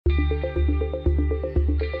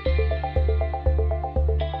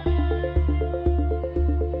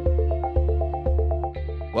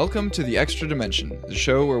Welcome to The Extra Dimension, the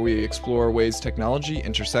show where we explore ways technology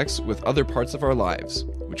intersects with other parts of our lives,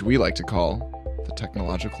 which we like to call the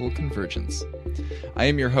technological convergence. I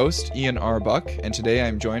am your host, Ian R. Buck, and today I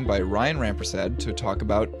am joined by Ryan Rampersad to talk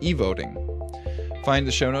about e-voting. Find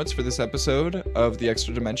the show notes for this episode of The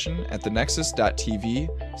Extra Dimension at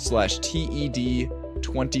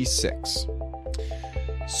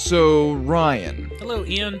thenexus.tv/TED26. So, Ryan. Hello,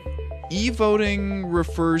 Ian. E-voting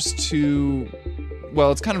refers to, well,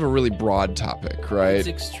 it's kind of a really broad topic, right? It's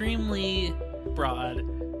extremely broad,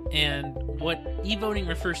 and what e-voting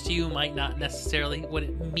refers to you might not necessarily what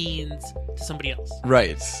it means to somebody else.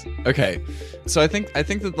 Right. Okay. So I think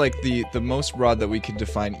that like the most broad that we could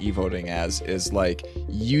define e-voting as is like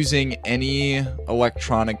using any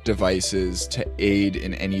electronic devices to aid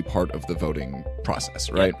in any part of the voting process,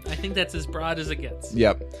 right? Yep. I think that's as broad as it gets.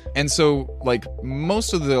 Yep. And so like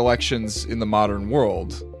most of the elections in the modern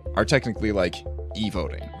world are technically like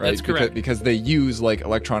e-voting, right? That's correct. Because they use like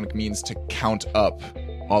electronic means to count up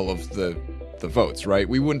all of the votes, right?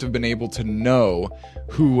 We wouldn't have been able to know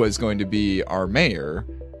who was going to be our mayor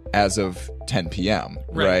as of 10 p.m.,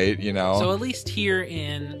 right? You know? So at least here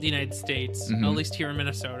in the United States, at least here in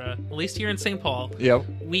Minnesota, at least here in St. Paul, yep,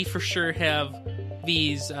 we for sure have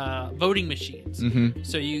these voting machines.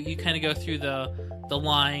 So you kind of go through the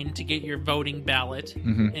line to get your voting ballot,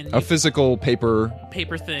 and a physical paper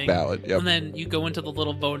thing ballot, yep. And then you go into the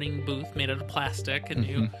little voting booth made out of plastic, and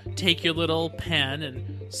you take your little pen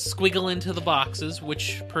and squiggle into the boxes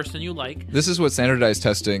which person you like. This is what standardized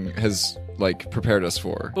testing has like prepared us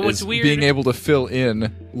for. But what's weird, being able to fill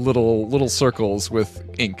in little circles with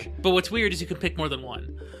ink. But what's weird is you can pick more than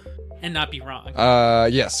one and not be wrong.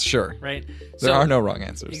 Yes, sure. Right? There are no wrong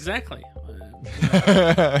answers. Exactly.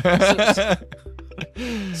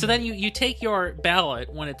 So then you take your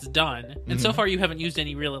ballot when it's done, and so far you haven't used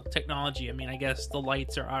any real technology. I mean, I guess the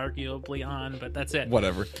lights are arguably on, but that's it.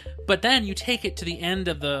 Whatever. But then you take it to the end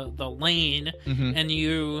of the lane, and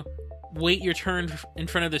you wait your turn in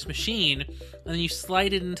front of this machine, and then you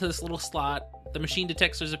slide it into this little slot. The machine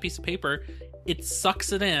detects there's a piece of paper. It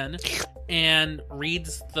sucks it in and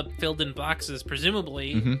reads the filled-in boxes,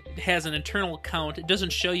 presumably. It has an internal count. It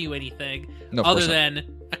doesn't show you anything other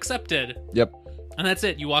than accepted. Yep. And that's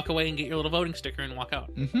it. You walk away and get your little voting sticker and walk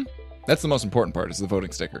out. That's the most important part, is the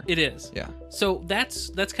voting sticker. It is. Yeah. So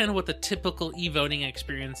that's kind of what the typical e-voting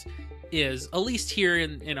experience is, at least here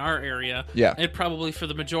in our area. Yeah. And probably for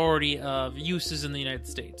the majority of uses in the United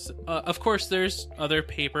States. Of course, there's other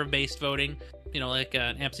paper-based voting, like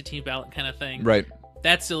an absentee ballot kind of thing. Right.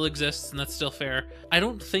 That still exists, and that's still fair. I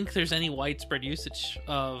don't think there's any widespread usage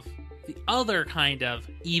of the other kind of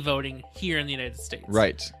e-voting here in the United States.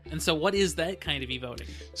 Right. And so what is that kind of e-voting?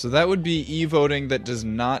 So that would be e-voting that does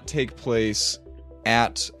not take place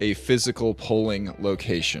at a physical polling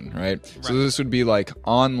location, right? So this would be like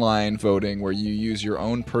online voting where you use your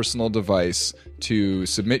own personal device to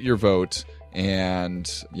submit your vote,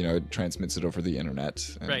 and, it transmits it over the internet.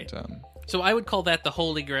 And, right. So I would call that the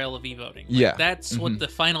holy grail of e-voting. Yeah. That's what the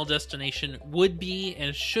final destination would be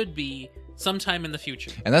and should be sometime in the future.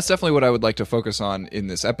 And that's definitely what I would like to focus on in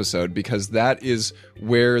this episode, because that is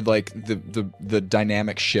where like the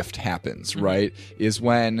dynamic shift happens, right? Is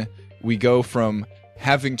when we go from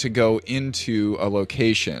having to go into a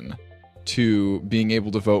location to being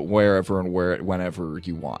able to vote wherever and whenever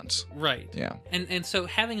you want. Right. Yeah. And so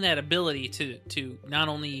having that ability to not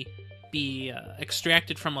only be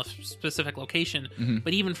extracted from a specific location,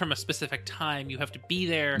 but even from a specific time, you have to be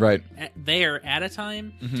there, at a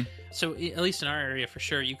time. So at least in our area, for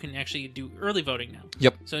sure, you can actually do early voting now.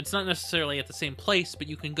 Yep. So it's not necessarily at the same place, but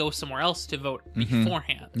you can go somewhere else to vote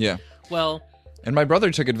beforehand. Yeah. Well, and my brother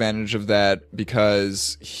took advantage of that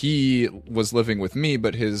because he was living with me,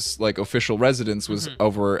 but his like official residence was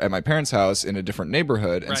over at my parents' house in a different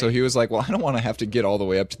neighborhood. And so he was like, well, I don't want to have to get all the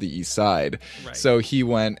way up to the east side. Right. So he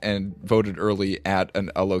went and voted early at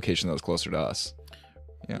a location that was closer to us.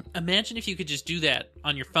 Yeah. Imagine if you could just do that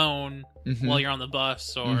on your phone while you're on the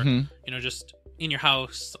bus, or, just in your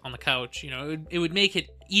house on the couch. It would make it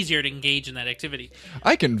easier to engage in that activity.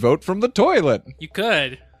 I can vote from the toilet. You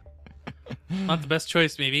could. Not the best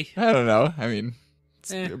choice, maybe. I don't know. I mean,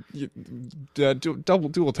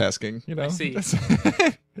 dual tasking, I see.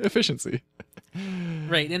 Efficiency.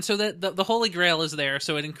 Right, and so the Holy Grail is there,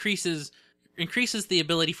 so it increases the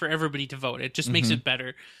ability for everybody to vote. It just makes it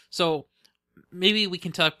better. So maybe we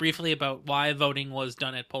can talk briefly about why voting was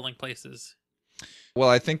done at polling places. Well,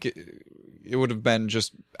 I think it would have been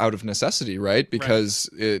just out of necessity, right? Because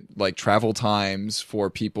it like travel times for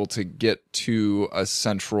people to get to a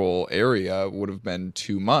central area would have been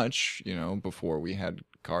too much, before we had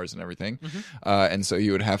cars and everything. Mm-hmm. And so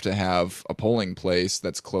you would have to have a polling place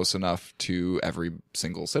that's close enough to every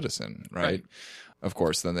single citizen, right? Of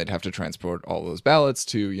course, then they'd have to transport all those ballots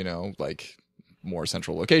to, like more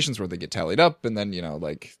central locations where they get tallied up, and then,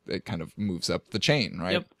 like it kind of moves up the chain,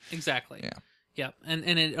 right? Yep, exactly. Yeah. Yep,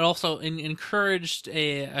 and it also encouraged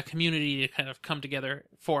a community to kind of come together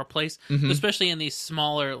for a place, especially in these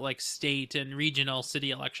smaller like state and regional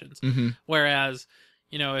city elections. Whereas,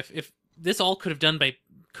 if this all could have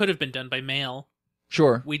been done by mail,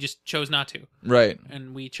 Sure, we just chose not to, right?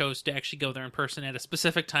 And we chose to actually go there in person at a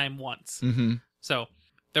specific time once. So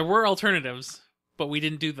there were alternatives, but we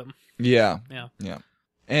didn't do them. Yeah, yeah,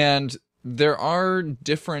 and there are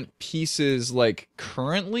different pieces, like,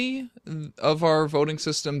 currently of our voting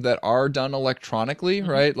system that are done electronically,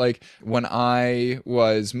 right? Like, when I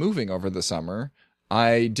was moving over the summer,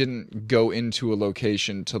 I didn't go into a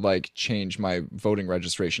location to, like, change my voting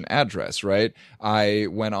registration address, right? I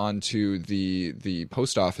went on to the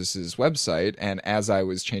post office's website, and as I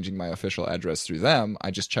was changing my official address through them,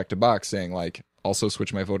 I just checked a box saying, like, also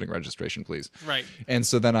switch my voting registration, please. Right. And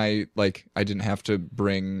so then I didn't have to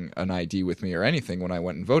bring an ID with me or anything when I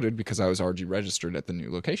went and voted because I was already registered at the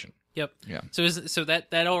new location. Yep. Yeah. So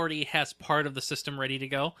that already has part of the system ready to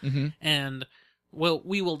go. And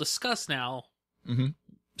we will discuss now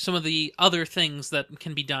some of the other things that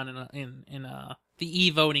can be done in the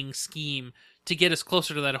e-voting scheme to get us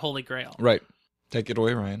closer to that holy grail. Right. Take it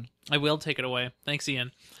away, Ryan. I will take it away. Thanks,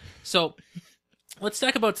 Ian. So let's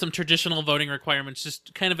talk about some traditional voting requirements,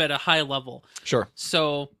 just kind of at a high level. Sure.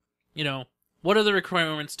 So, what are the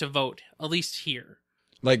requirements to vote, at least here?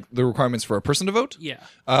 Like the requirements for a person to vote? Yeah.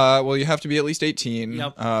 Well, you have to be at least 18.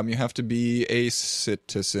 Yep. You have to be a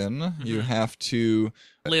citizen. You have to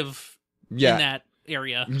live in that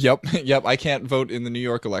area. Yep. I can't vote in the New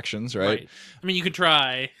York elections, right? I mean, you could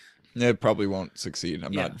try. It probably won't succeed.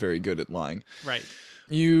 I'm not very good at lying. Right.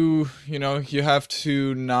 You have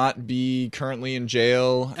to not be currently in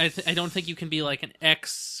jail. I don't think you can be like an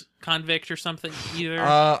ex-convict or something either.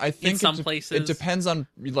 I think in some places it depends on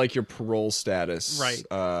like your parole status. Right.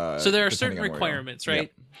 So there are certain requirements, right?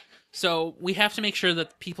 Yep. So we have to make sure that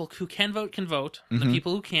the people who can vote, and the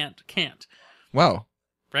people who can't. Wow.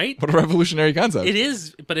 Right? What a revolutionary concept. It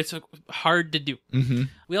is, but it's hard to do.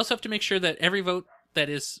 We also have to make sure that every vote that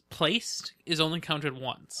is placed is only counted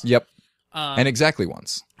once. Yep. And exactly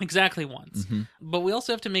once. Exactly once. But we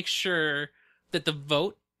also have to make sure that the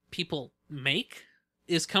vote people make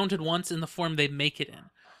is counted once in the form they make it in.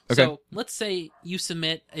 Okay. So let's say you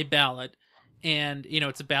submit a ballot and,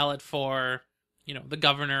 it's a ballot for, the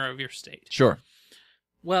governor of your state. Sure.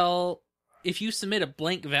 Well, if you submit a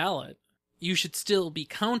blank ballot, you should still be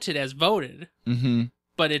counted as voted,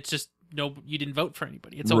 but it's just, you didn't vote for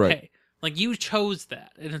anybody. It's okay. Right. Like, you chose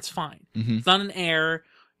that, and it's fine. It's not an error.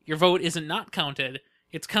 Your vote isn't not counted.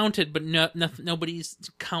 It's counted, but nobody's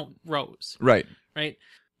count rose. Right. Right?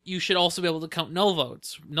 You should also be able to count null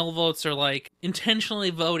votes. Null votes are like intentionally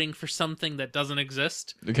voting for something that doesn't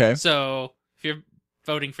exist. Okay. So if you're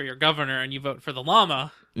voting for your governor and you vote for the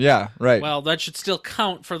llama, yeah, right. well, that should still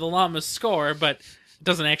count for the llama's score, but it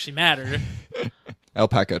doesn't actually matter.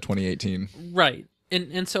 Alpaca 2018. Right.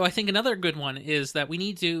 And so I think another good one is that we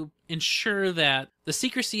need to ensure that the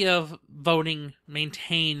secrecy of voting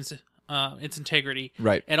maintains its integrity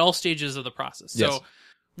at all stages of the process. Yes. So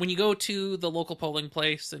when you go to the local polling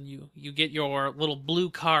place and you get your little blue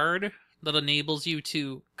card that enables you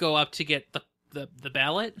to go up to get the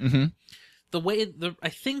ballot, I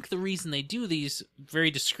think the reason they do these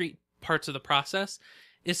very discreet parts of the process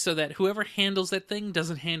is so that whoever handles that thing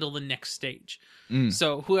doesn't handle the next stage.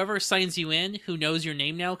 So whoever signs you in, who knows your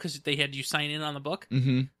name now because they had you sign in on the book,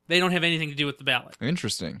 they don't have anything to do with the ballot.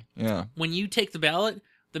 Interesting. Yeah. When you take the ballot,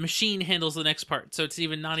 the machine handles the next part, so it's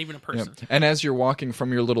not even a person. Yep. And as you're walking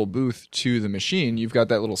from your little booth to the machine, you've got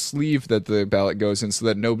that little sleeve that the ballot goes in so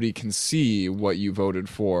that nobody can see what you voted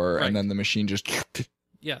for, and then the machine just...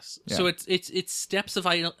 Yes. Yeah. So it's steps of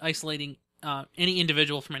isolating any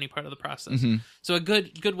individual from any part of the process. So a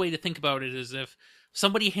good way to think about it is if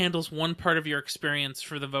somebody handles one part of your experience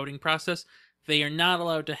for the voting process, they are not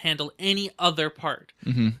allowed to handle any other part.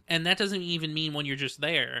 And that doesn't even mean when you're just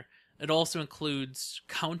there. It also includes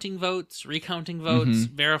counting votes, recounting votes,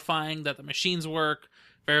 verifying that the machines work,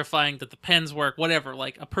 verifying that the pens work, whatever.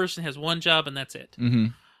 Like, a person has one job and that's it.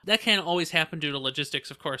 That can't always happen due to logistics,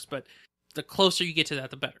 of course, but the closer you get to that,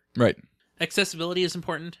 the better. Right. Accessibility is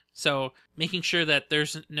important, so making sure that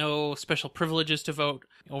there's no special privileges to vote.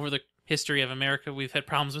 Over the history of America, we've had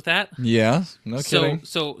problems with that. Yeah, no kidding.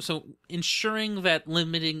 So ensuring that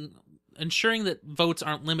limiting ensuring that votes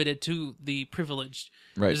aren't limited to the privileged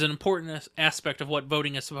is an important aspect of what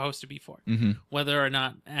voting is supposed to be for, whether or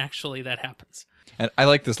not actually that happens. And I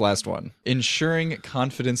like this last one. Ensuring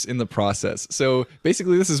confidence in the process. So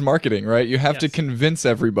basically this is marketing, right? You have to convince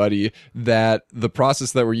everybody that the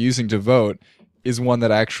process that we're using to vote is one that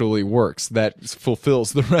actually works, that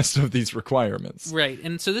fulfills the rest of these requirements. Right.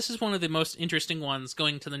 And so this is one of the most interesting ones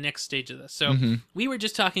going to the next stage of this. So we were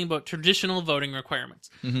just talking about traditional voting requirements.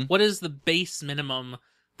 What is the base minimum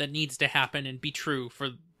that needs to happen and be true for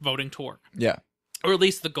voting to work? Yeah. Or at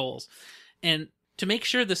least the goals. And to make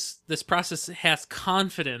sure this process has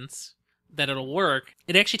confidence that it'll work,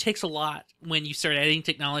 it actually takes a lot when you start adding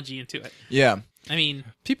technology into it. Yeah. I mean,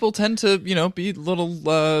 people tend to, be a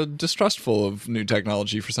little distrustful of new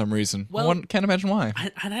technology for some reason. Well, I can't imagine why.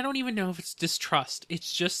 And I don't even know if it's distrust.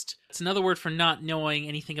 It's another word for not knowing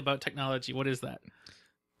anything about technology. What is that?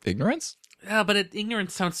 Ignorance? Yeah, but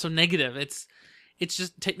ignorance sounds so negative. It's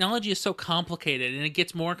just technology is so complicated, and it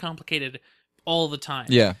gets more complicated all the time.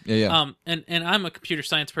 Yeah. And I'm a computer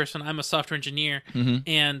science person. I'm a software engineer,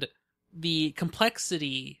 and the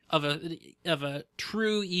complexity of a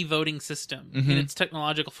true e-voting system in its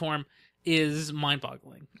technological form is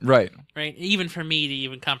mind-boggling. Right. Even for me to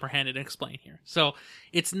even comprehend and explain here. So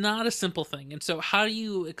it's not a simple thing. And so how do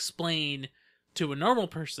you explain to a normal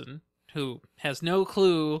person who has no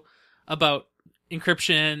clue about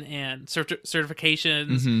encryption and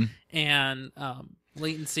certifications and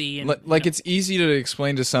latency and it's easy to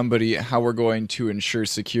explain to somebody how we're going to ensure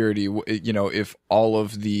security, if all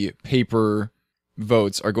of the paper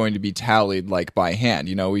votes are going to be tallied by hand.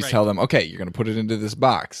 We tell them, okay, you're going to put it into this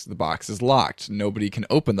box. The box is locked. Nobody can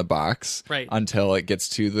open the box until it gets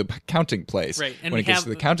to the counting place. And when it gets to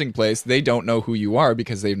the counting place, they don't know who you are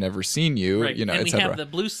because they've never seen you, and et we cetera. have the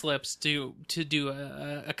blue slips to do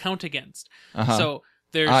a count against. Uh-huh. So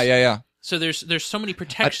there's So there's so many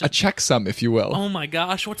protections. A checksum, if you will. Oh my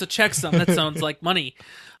gosh, what's a checksum? That sounds like money.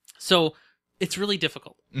 So it's really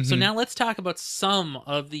difficult. So now let's talk about some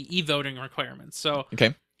of the e-voting requirements. So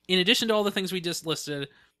in addition to all the things we just listed,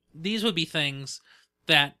 these would be things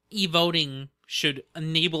that e-voting should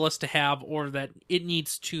enable us to have or that it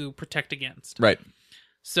needs to protect against. Right.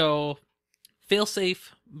 So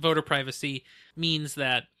fail-safe voter privacy means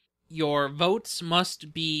that your votes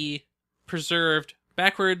must be preserved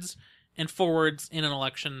backwards and forwards in an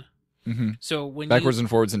election. So when backwards and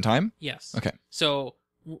forwards in time? Yes. Okay. So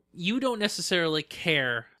you don't necessarily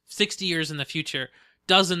care 60 years in the future,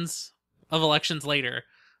 dozens of elections later,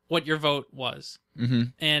 what your vote was.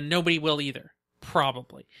 And nobody will either,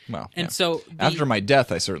 probably. Well, and so after my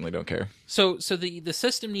death, I certainly don't care. So the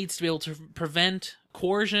system needs to be able to prevent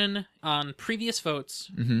coercion on previous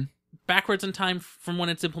votes, backwards in time from when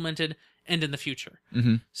it's implemented, and in the future.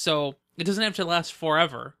 So it doesn't have to last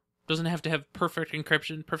forever. Doesn't have to have perfect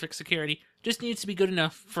encryption, perfect security. Just needs to be good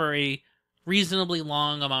enough for a reasonably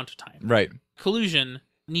long amount of time. Right. Collusion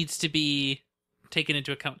needs to be taken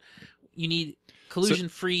into account. You need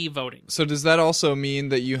collusion-free voting. So does that also mean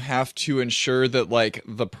that you have to ensure that,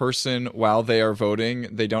 the person, while they are voting,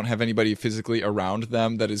 they don't have anybody physically around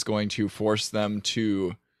them that is going to force them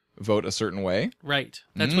to vote a certain way? Right.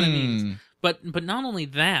 That's what it means. But not only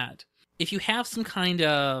that, if you have some kind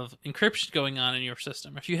of encryption going on in your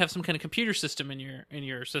system, if you have some kind of computer system in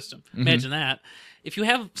your system, imagine that. If you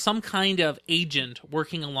have some kind of agent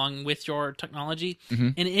working along with your technology,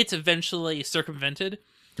 and it's eventually circumvented,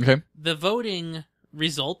 the voting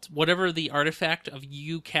result, whatever the artifact of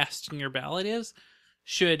you casting your ballot is,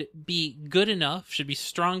 should be good enough, should be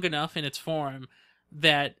strong enough in its form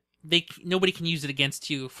that nobody can use it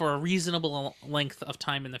against you for a reasonable length of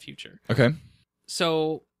time in the future. Okay.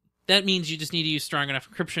 So that means you just need to use strong enough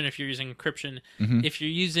encryption if you're using encryption. If you're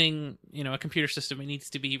using, a computer system, it needs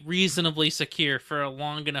to be reasonably secure for a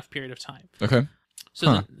long enough period of time. Okay.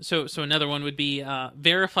 So so another one would be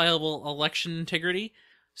verifiable election integrity.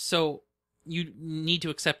 So you need to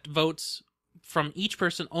accept votes from each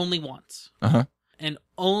person only once. And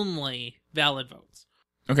only valid votes.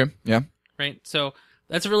 Okay, yeah. Right? So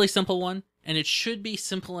that's a really simple one, and it should be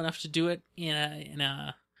simple enough to do it in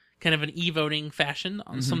a kind of an e-voting fashion,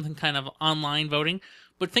 on something kind of online voting.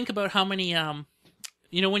 But think about how many, when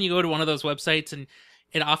you go to one of those websites and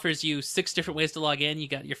it offers you 6 different ways to log in. You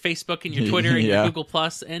got your Facebook and your Twitter and your Google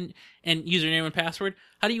Plus and username and password.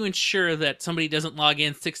 How do you ensure that somebody doesn't log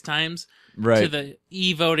in 6 times to the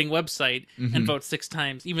e-voting website and vote 6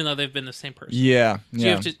 times, even though they've been the same person?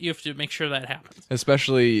 So you have to make sure that happens.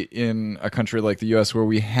 Especially in a country like the U.S. where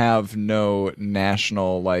we have no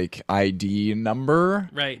national ID number.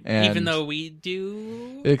 Right. Even though we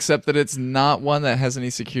do. Except that it's not one that has any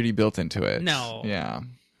security built into it. No. Yeah.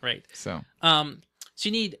 Right. So so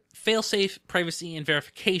you need fail-safe, privacy, and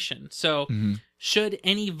verification. So should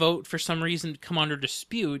any vote for some reason come under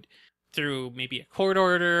dispute through maybe a court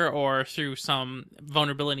order or through some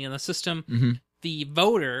vulnerability in the system, the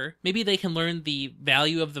voter, maybe they can learn the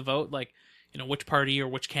value of the vote, like, which party or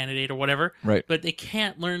which candidate or whatever, right. but they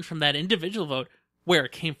can't learn from that individual vote where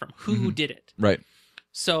it came from, who did it. Right.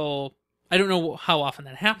 So I don't know how often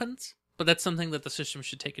that happens, but that's something that the system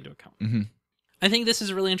should take into account. I think this is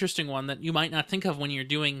a really interesting one that you might not think of when you're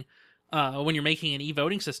doing, when you're making an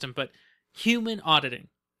e-voting system, but human auditing.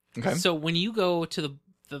 Okay. So when you go to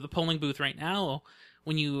the polling booth right now,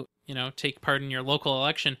 when you take part in your local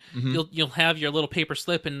election, you'll have your little paper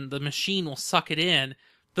slip, and the machine will suck it in.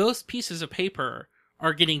 Those pieces of paper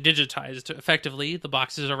are getting digitized effectively. The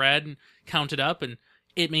boxes are read and counted up, and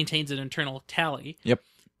it maintains an internal tally. Yep.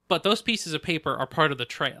 But those pieces of paper are part of the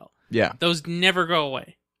trail. Yeah. Those never go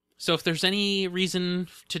away. So if there's any reason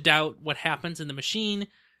to doubt what happens in the machine,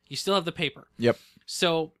 you still have the paper. Yep.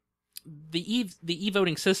 So the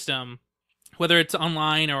e-voting system, whether it's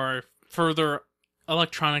online or further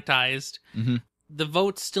electronicized, the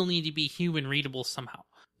votes still need to be human readable somehow.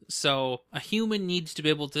 So a human needs to be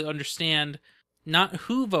able to understand not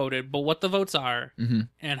who voted, but what the votes are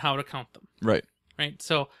and how to count them. Right. Right.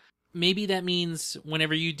 So maybe that means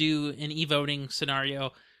whenever you do an e-voting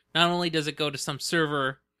scenario, not only does it go to some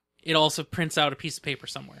server, it also prints out a piece of paper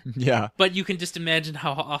somewhere. Yeah. But you can just imagine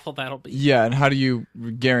how awful that'll be. Yeah, and how do you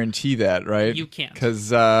guarantee that, right? You can't.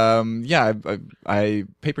 Because, I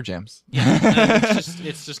paper jams.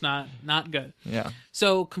 It's just not good. Yeah.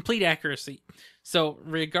 So complete accuracy. So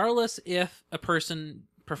regardless if a person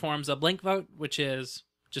performs a blank vote, which is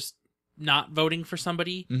just not voting for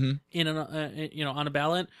somebody in on a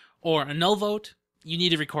ballot, or a null vote, you need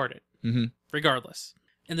to record it regardless.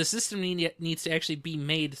 And the system needs to actually be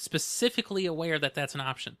made specifically aware that that's an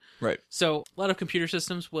option. Right. So a lot of computer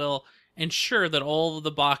systems will ensure that all of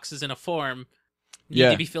the boxes in a form need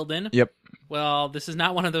to be filled in. Yep. Well, this is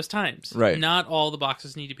not one of those times. Right. Not all the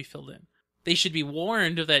boxes need to be filled in. They should be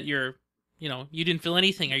warned that you didn't fill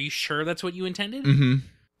anything. Are you sure that's what you intended?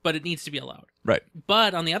 But it needs to be allowed. Right.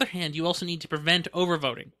 But on the other hand, you also need to prevent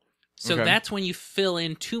overvoting. So that's when you fill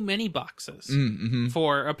in too many boxes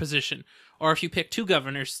for a position. Or if you pick two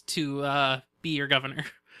governors to be your governor.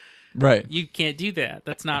 Right. You can't do that.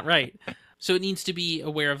 That's not right. So it needs to be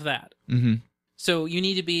aware of that. So you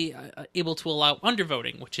need to be able to allow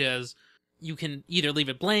undervoting, which is you can either leave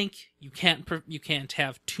it blank. You can't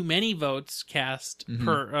have too many votes cast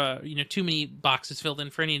per too many boxes filled in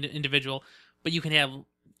for any individual, but you can have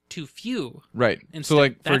too few. Right. Instead. So,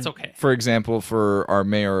 like, that's okay. For example, for our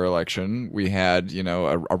mayor election, we had,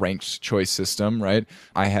 a ranked choice system, right?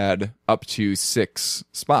 I had up to 6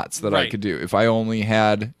 spots that I could do. If I only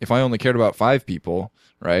cared about 5 people,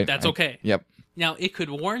 right? That's okay. Yep. Now, it could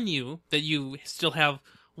warn you that you still have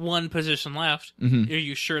one position left. Are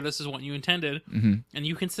you sure this is what you intended? And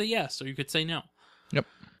you can say yes, or you could say no. Yep.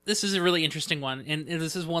 This is a really interesting one, and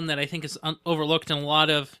this is one that I think is overlooked in a lot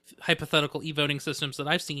of hypothetical e-voting systems that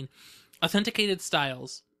I've seen. Authenticated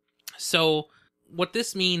styles. So what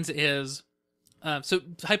this means is, so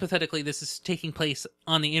hypothetically, this is taking place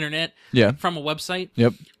on the internet from a website.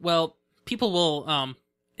 Yep. Well, people will, and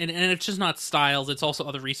it's just not styles, it's also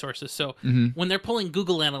other resources. So when they're pulling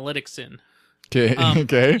Google Analytics in,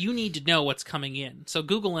 okay. you need to know what's coming in. So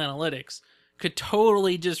Google Analytics could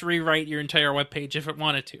totally just rewrite your entire web page if it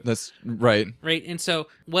wanted to. That's right. Right. And so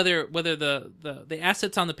whether the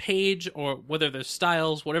assets on the page or whether there's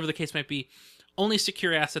styles, whatever the case might be, only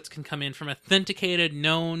secure assets can come in from authenticated,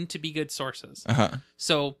 known to be good sources.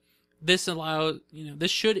 So this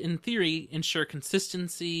this should in theory ensure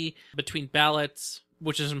consistency between ballots,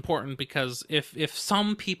 which is important because if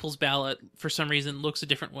some people's ballot for some reason looks a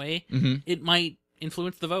different way, it might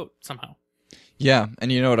influence the vote somehow. Yeah,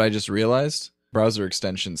 and you know what I just realized? Browser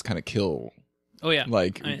extensions kind of kill. Oh yeah,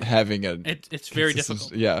 having a. It's very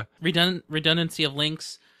difficult. Yeah, redundancy of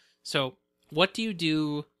links. So, what do you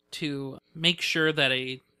do to make sure that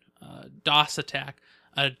a DOS attack,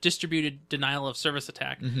 a distributed denial of service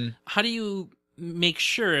attack, how do you make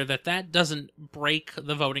sure that doesn't break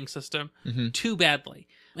the voting system too badly?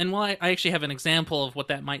 And I actually have an example of what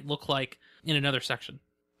that might look like in another section.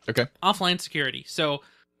 Okay. Offline security. So.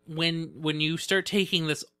 When you start taking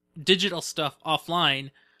this digital stuff offline,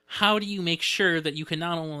 how do you make sure that you can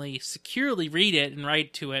not only securely read it and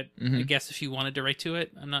write to it, I guess if you wanted to write to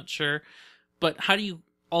it, I'm not sure, but how do you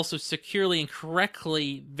also securely and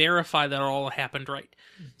correctly verify that it all happened right?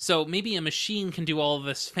 So maybe a machine can do all of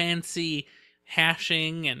this fancy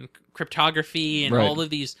hashing and cryptography and all of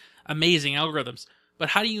these amazing algorithms, but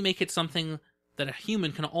how do you make it something that a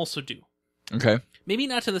human can also do. Okay. Maybe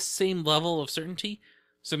not to the same level of certainty.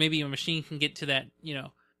 So maybe a machine can get to that,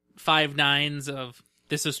 5 nines of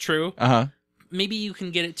this is true. Uh-huh. Maybe you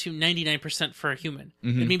can get it to 99% for a human.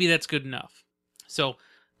 Mm-hmm. And maybe that's good enough. So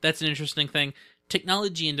that's an interesting thing.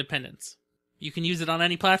 Technology independence. You can use it on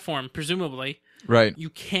any platform, presumably. Right. You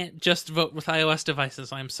can't just vote with iOS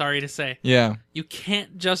devices, I'm sorry to say. Yeah. You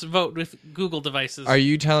can't just vote with Google devices. Are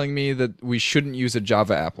you telling me that we shouldn't use a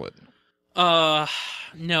Java applet?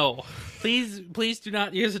 No. Please do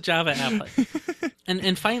not use a Java applet.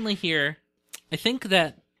 And finally here, I think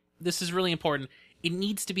that this is really important. It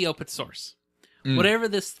needs to be open source. Whatever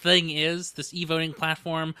this thing is, this e-voting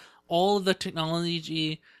platform, all of the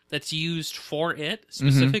technology that's used for it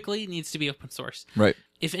specifically needs to be open source. Right.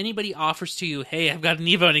 If anybody offers to you, hey, I've got an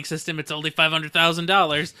e-voting system, it's only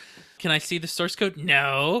 $500,000, can I see the source code?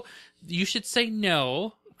 No. You should say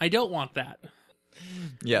no. I don't want that.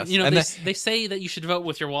 Yes. They say that you should vote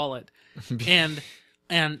with your wallet.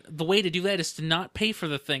 and the way to do that is to not pay for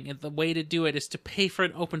the thing. And the way to do it is to pay for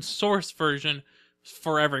an open source version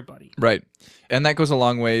for everybody. Right. And that goes a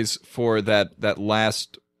long ways for that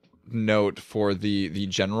last note for the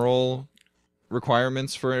general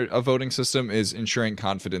requirements for a voting system is ensuring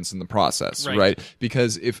confidence in the process, right?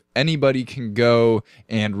 Because if anybody can go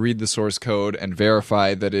and read the source code and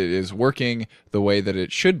verify that it is working the way that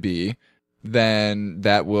it should be, then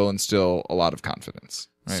that will instill a lot of confidence.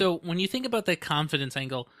 Right? So when you think about that confidence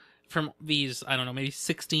angle from these, I don't know, maybe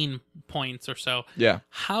 16 points or so,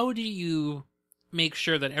 how do you make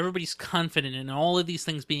sure that everybody's confident in all of these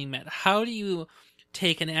things being met? How do you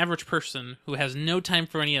take an average person who has no time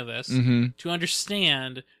for any of this to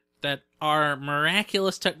understand that our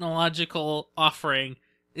miraculous technological offering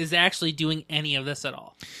is actually doing any of this at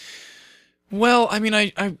all? Well, I mean,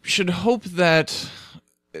 I should hope that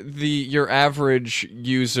your average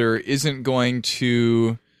user isn't going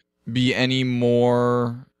to be any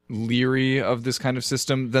more leery of this kind of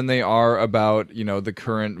system than they are about, the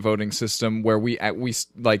current voting system where we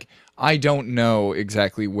I don't know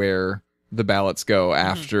exactly where the ballots go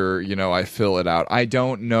after, I fill it out. I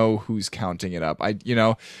don't know who's counting it up. I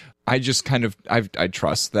just I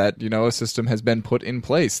trust that, a system has been put in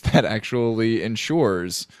place that actually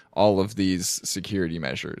ensures all of these security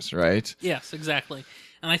measures, right? Yes, exactly.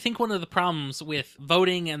 And I think one of the problems with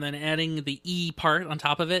voting and then adding the E part on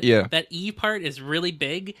top of it, that E part is really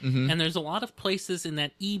big, and there's a lot of places in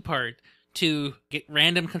that E part to get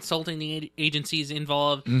random consulting agencies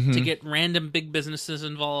involved, to get random big businesses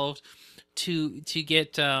involved, to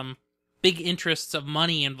get big interests of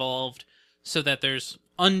money involved, so that there's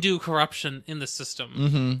undue corruption in the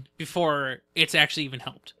system before it's actually even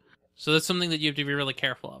helped. So that's something that you have to be really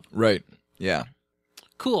careful of. Right. Yeah.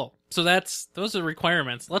 Cool. So those are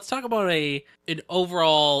requirements. Let's talk about an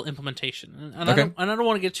overall implementation. And okay. I don't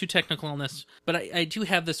want to get too technical on this, but I do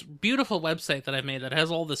have this beautiful website that I've made that has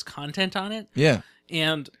all this content on it. Yeah.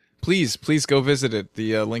 And please go visit it.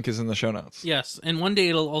 The link is in the show notes. Yes, and one day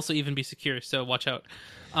it'll also even be secure, so watch out.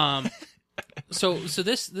 So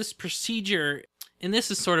this procedure, and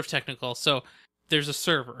this is sort of technical. So there's a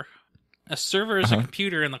server. A server is a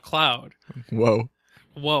computer in the cloud.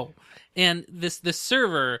 Whoa. And this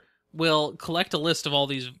server will collect a list of all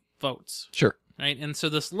these votes. Sure. Right? And so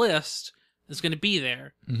this list is going to be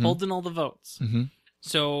there, holding all the votes.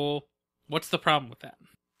 So what's the problem with that?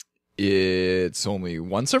 It's only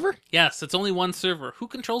one server? Yes, it's only one server. Who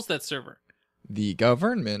controls that server? The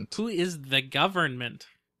government. Who is the government?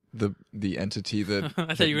 The entity that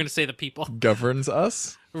I thought you were going to say the people. Governs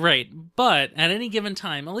us? Right. But at any given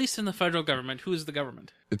time, at least in the federal government, who is the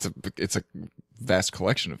government? It's a vast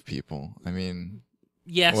collection of people. I mean,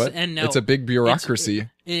 yes what? And no. It's a big bureaucracy.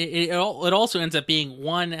 It also ends up being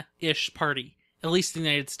one-ish party, at least in the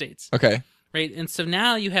United States. Okay. Right? And so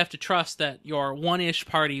now you have to trust that your one-ish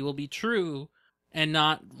party will be true and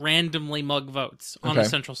not randomly mug votes on the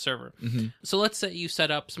central server. So let's say you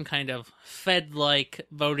set up some kind of Fed-like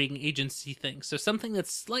voting agency thing. So something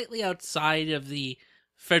that's slightly outside of the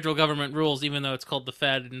federal government rules, even though it's called the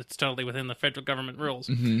Fed and it's totally within the federal government rules.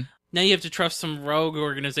 Now you have to trust some rogue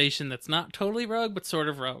organization that's not totally rogue, but sort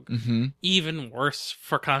of rogue. Even worse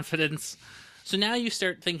for confidence. So now you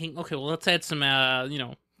start thinking, okay, well, let's add some,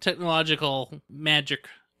 technological magic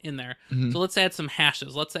in there. So let's add some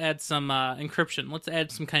hashes. Let's add some encryption. Let's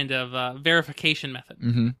add some kind of verification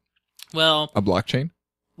method. Well, a blockchain?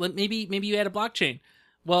 Maybe you add a blockchain.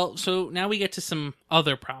 Well, so now we get to some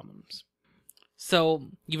other problems. So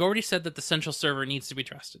you've already said that the central server needs to be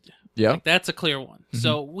trusted. Yeah. That's a clear one.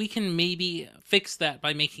 So we can maybe fix that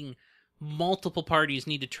by making multiple parties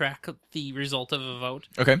need to track the result of a vote.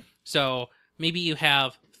 Okay. So maybe you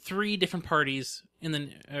have three different parties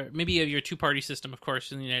maybe you have your two-party system, of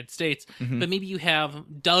course, in the United States, but maybe you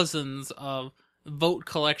have dozens of vote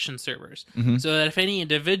collection servers, so that if any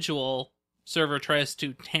individual server tries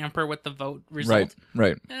to tamper with the vote result,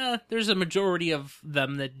 right. There's a majority of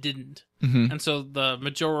them that didn't. And so the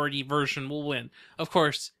majority version will win. Of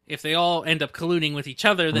course, if they all end up colluding with each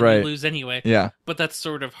other, then you lose anyway. Yeah. But that's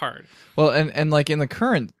sort of hard. Well, and like in the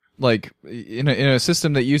current, like in a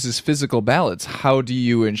system that uses physical ballots, how do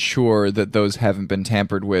you ensure that those haven't been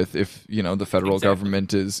tampered with if, the federal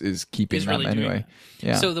government is keeping them anyway?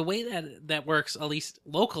 Yeah. So the way that works, at least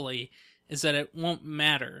locally, is that it won't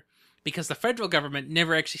matter, because the federal government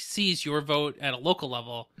never actually sees your vote at a local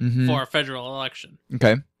level for a federal election.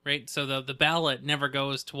 Okay. Right? So the ballot never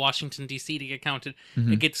goes to Washington, D.C. to get counted.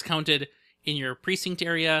 It gets counted in your precinct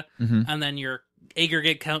area, and then your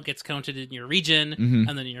aggregate count gets counted in your region,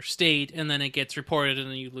 and then in your state, and then it gets reported, and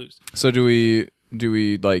then you lose. So do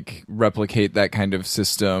we like replicate that kind of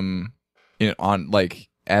system on like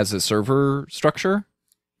as a server structure?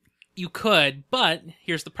 You could, but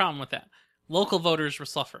here's the problem with that. Local voters will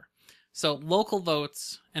suffer. So local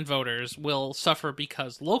votes and voters will suffer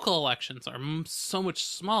because local elections are so much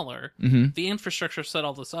smaller. The infrastructure to set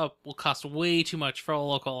all this up will cost way too much for a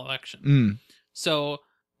local election. So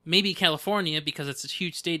maybe California, because it's a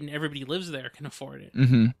huge state and everybody lives there, can afford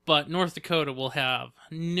it. But North Dakota will have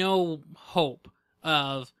no hope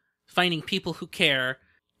of finding people who care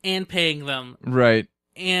and paying them. Right.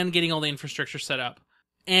 And getting all the infrastructure set up.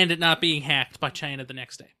 And it not being hacked by China the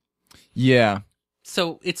next day. Yeah.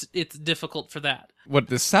 So it's difficult for that. What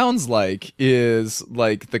this sounds like is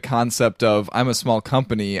like the concept of, I'm a small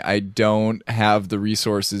company, I don't have the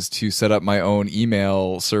resources to set up my own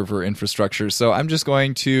email server infrastructure, so I'm just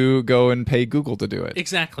going to go and pay Google to do it.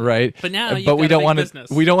 Exactly. Right? But now we don't want to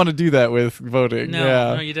we don't want to do that with voting.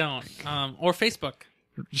 No, you don't. Or Facebook.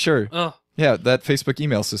 Sure. Ugh. Yeah, that Facebook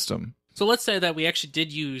email system. So let's say that we actually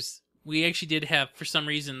did have, for some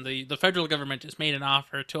reason, the federal government just made an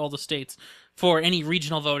offer to all the states for any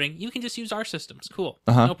regional voting. You can just use our systems. Cool.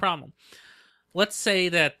 No problem. Let's say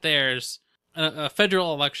that there's a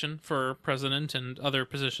federal election for president and other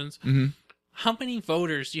positions. How many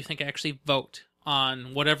voters do you think actually vote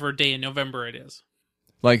on whatever day in November it is?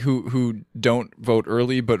 Like who don't vote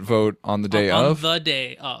early but vote on the day of? On the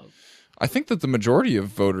day of. I think that the majority of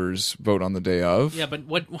voters vote on the day of. Yeah, but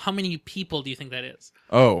how many people do you think that is?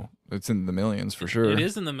 Oh, it's in the millions for sure. It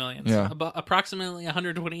is in the millions. Yeah. About approximately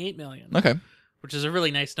 128 million. Okay. Which is a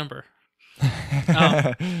really nice number.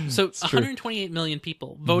 So 128 million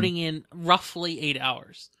people voting in roughly 8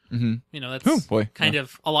 hours. That's kind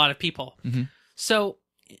of a lot of people. So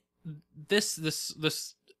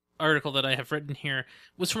this article that I have written here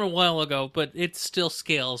was from a while ago, but it still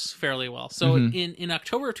scales fairly well. So in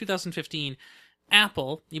October of 2015,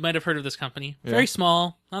 Apple, you might have heard of this company, very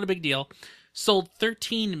small, not a big deal, sold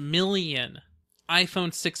 13 million iPhone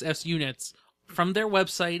 6s units from their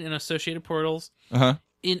website and associated portals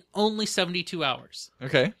in only 72 hours.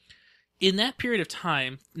 Okay. In that period of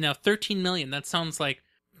time, now 13 million, that sounds like,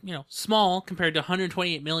 small compared to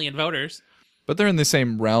 128 million voters. But they're in the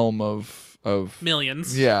same realm of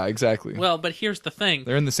millions. Yeah, exactly. Well, but here's the thing.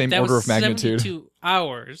 They're in the same order of magnitude. 72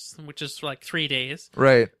 hours, which is like 3 days.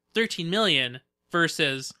 Right. 13 million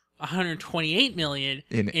versus 128 million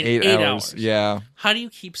in 8 hours. Yeah. How do you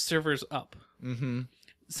keep servers up?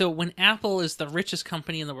 So when Apple is the richest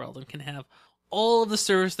company in the world and can have all of the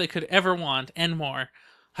servers they could ever want and more,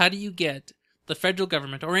 how do you get the federal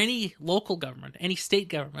government or any local government, any state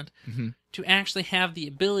government, to actually have the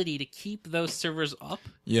ability to keep those servers up,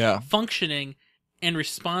 functioning, and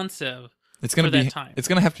responsive for that time? It's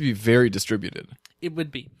going to have to be very distributed. It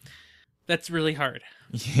would be. That's really hard.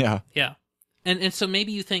 Yeah. Yeah. And so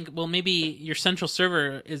maybe you think, well, maybe your central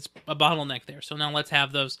server is a bottleneck there. So now let's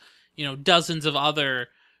have those, dozens of other,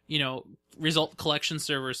 result collection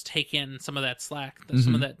servers take in some of that slack,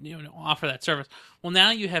 some of that, offer that service. Well,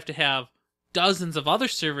 now you have to have dozens of other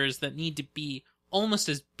servers that need to be almost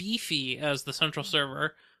as beefy as the central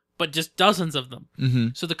server, but just dozens of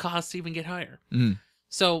them. So the costs even get higher.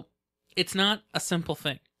 So it's not a simple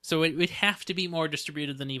thing. So it would have to be more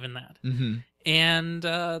distributed than even that. And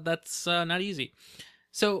that's not easy.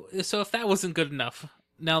 So if that wasn't good enough,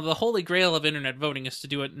 now the holy grail of internet voting is to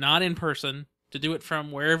do it not in person, to do it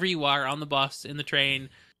from wherever you are, on the bus, in the train,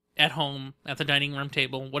 at home, at the dining room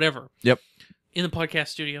table, whatever. Yep. In the podcast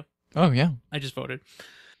studio. Oh, yeah. I just voted.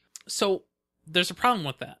 So there's a problem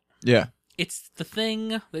with that. Yeah. It's the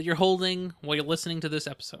thing that you're holding while you're listening to this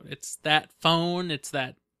episode. It's that phone, it's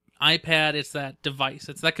that iPad, it's that device,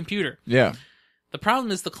 it's that computer. Yeah. The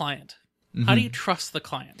problem is the client. How do you trust the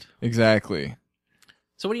client? Exactly.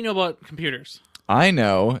 So what do you know about computers? I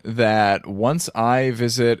know that once I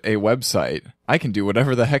visit a website, I can do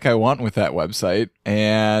whatever the heck I want with that website,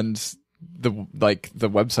 and the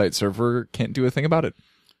website server can't do a thing about it.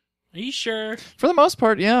 Are you sure? For the most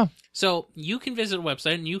part, yeah. So you can visit a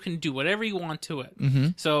website and you can do whatever you want to it. Mm-hmm.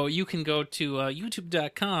 So you can go to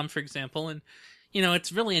youtube.com, for example, and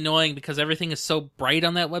it's really annoying because everything is so bright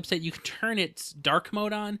on that website. You can turn its dark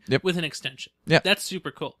mode on with an extension. Yeah. That's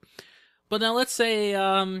super cool. But now let's say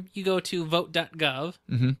you go to vote.gov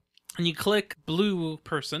and you click blue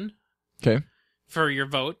person for your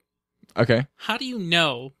vote. Okay. How do you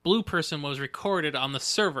know blue person was recorded on the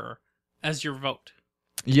server as your vote?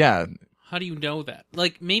 Yeah. How do you know that?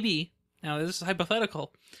 Like, maybe, now this is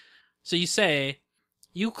hypothetical. So you say,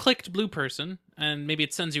 you clicked blue person, and maybe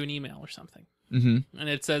it sends you an email or something. Mm-hmm. And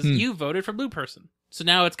it says, you voted for blue person. So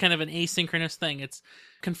now it's kind of an asynchronous thing. It's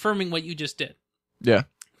confirming what you just did. Yeah.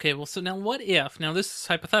 Okay, well, so now what if, now this is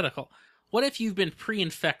hypothetical, what if you've been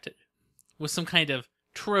pre-infected with some kind of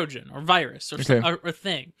Trojan or virus or, or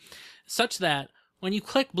thing, such that when you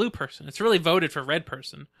click blue person, it's really voted for red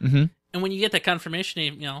person. Mm-hmm. And when you get that confirmation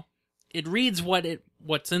email, it reads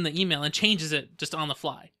what's in the email and changes it just on the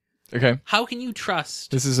fly. Okay. How can you trust?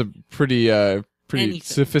 This is a pretty anything?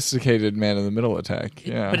 Sophisticated man-in-the-middle attack.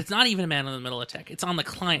 Yeah. But it's not even a man-in-the-middle attack. It's on the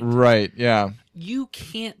client. Right, yeah. You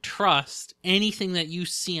can't trust anything that you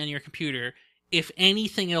see on your computer if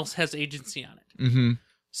anything else has agency on it. Mm-hmm.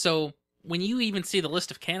 So when you even see the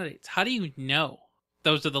list of candidates, how do you know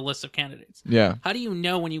those are the list of candidates? Yeah. How do you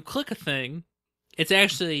know when you click a thing, it's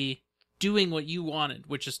actually doing what you wanted,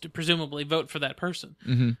 which is to presumably vote for that person?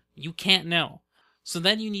 Mm-hmm. You can't know. So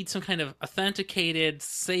then you need some kind of authenticated,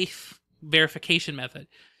 safe verification method.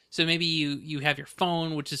 So maybe you have your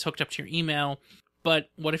phone, which is hooked up to your email,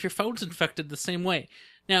 but what if your phone's infected the same way?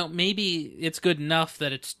 Now, maybe it's good enough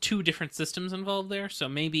that it's two different systems involved there, so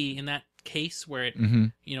maybe in that case where it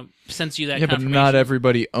sends you that confirmation. But not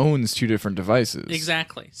everybody owns two different devices.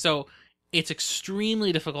 Exactly. So it's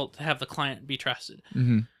extremely difficult to have the client be trusted.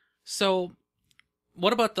 Mm-hmm. So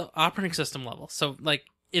what about the operating system level? So, like,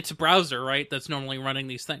 it's a browser, right, that's normally running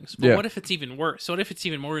these things. But what if it's even worse? What if it's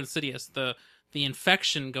even more insidious? The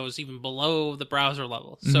infection goes even below the browser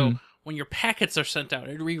level. So when your packets are sent out,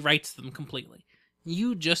 it rewrites them completely.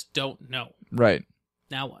 You just don't know. Right.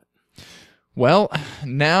 Now what? Well,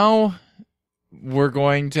 now we're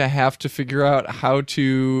going to have to figure out how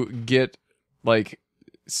to get, like,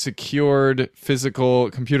 secured physical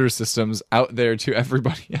computer systems out there to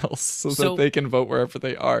everybody else so that they can vote wherever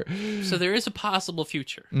they are. So there is a possible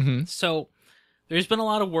future. Mm-hmm. So there's been a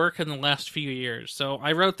lot of work in the last few years. So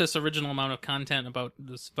I wrote this original amount of content about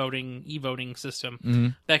this e-voting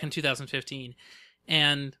system back in 2015.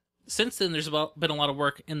 And since then, there's been a lot of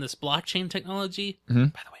work in this blockchain technology. By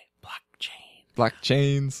the way,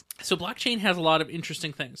 blockchains. So blockchain has a lot of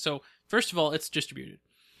interesting things. So first of all, it's distributed.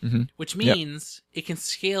 Which means it can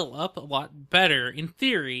scale up a lot better, in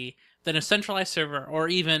theory, than a centralized server or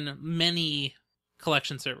even many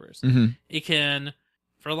collection servers. It can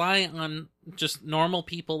rely on just normal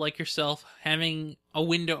people like yourself having a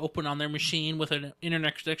window open on their machine with an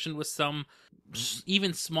internet connection with some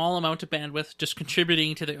even small amount of bandwidth, just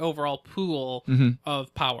contributing to the overall pool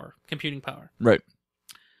of power, computing power. Right.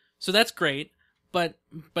 So that's great, but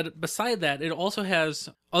beside that, it also has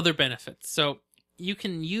other benefits. So you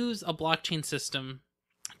can use a blockchain system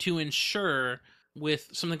to ensure with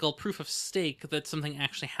something called proof of stake that something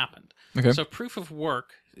actually happened. Okay. So proof of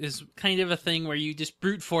work is kind of a thing where you just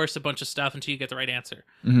brute force a bunch of stuff until you get the right answer.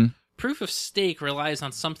 Proof of stake relies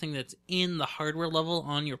on something that's in the hardware level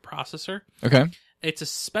on your processor. Okay. It's a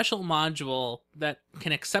special module that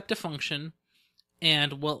can accept a function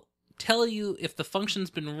and will tell you if the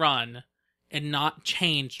function's been run and not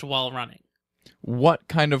changed while running. What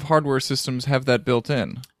kind of hardware systems have that built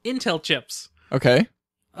in? Intel chips. Okay.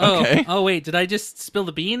 Oh, wait, did I just spill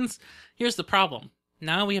the beans? Here's the problem.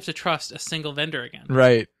 Now we have to trust a single vendor again.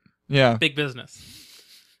 Right. Yeah. Big business.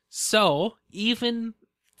 So, even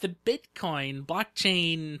the Bitcoin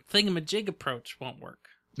blockchain thingamajig approach won't work.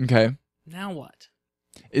 Okay. Now what?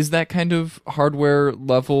 Is that kind of hardware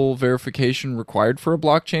level verification required for a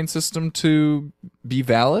blockchain system to be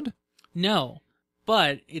valid? No.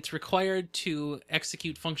 But it's required to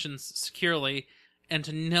execute functions securely and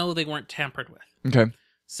to know they weren't tampered with. Okay.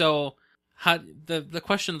 So the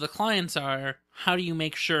question of the clients are, how do you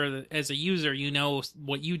make sure that as a user you know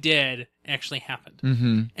what you did actually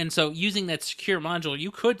happened? And so using that secure module,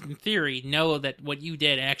 you could, in theory, know that what you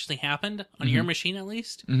did actually happened, on your machine at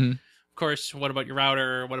least. Of course, what about your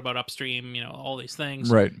router? What about upstream? All these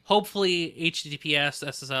things. Right. Hopefully, HTTPS,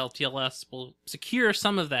 SSL, TLS will secure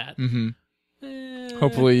some of that.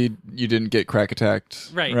 Hopefully you didn't get crack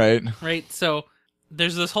attacked. Right. So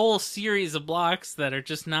there's this whole series of blocks that are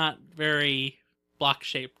just not very block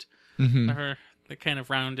shaped. They're kind of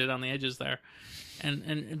rounded on the edges there.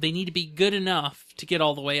 And they need to be good enough to get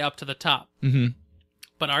all the way up to the top.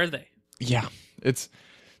 But are they? Yeah.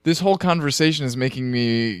 This whole conversation is making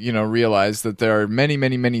me, realize that there are many,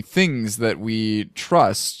 many, many things that we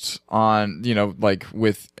trust on, like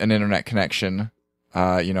with an internet connection,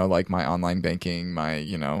 like my online banking,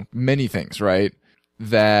 my, many things, right?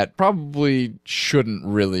 That probably shouldn't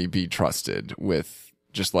really be trusted with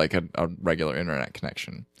just like a regular internet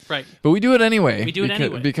connection. Right. But we do it anyway.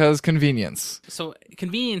 Because convenience. So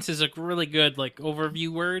convenience is a really good like overview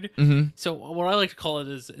word. So what I like to call it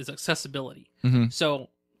is accessibility. So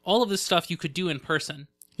all of this stuff you could do in person.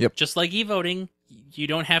 Yep. Just like e-voting, you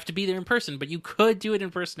don't have to be there in person, but you could do it in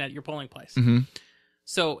person at your polling place.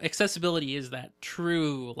 So accessibility is that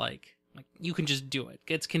true, like you can just do it.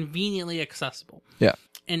 It's conveniently accessible. Yeah.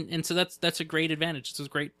 And so that's a great advantage. It's a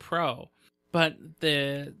great pro. But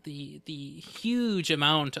the huge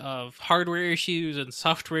amount of hardware issues and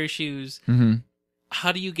software issues,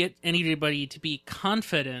 how do you get anybody to be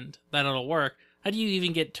confident that it'll work? How do you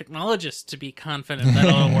even get technologists to be confident that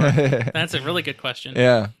it'll work? That's a really good question.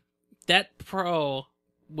 Yeah. That pro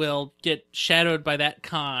will get shadowed by that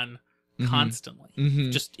con constantly,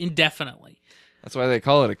 just indefinitely. That's why they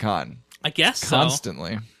call it a con. I guess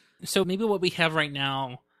constantly. So maybe what we have right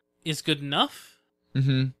now is good enough.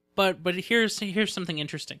 But here's something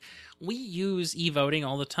interesting. We use e-voting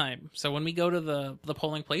all the time. So when we go to the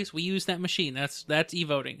polling place, we use that machine. That's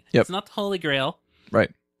e-voting. Yep. It's not the Holy Grail. Right.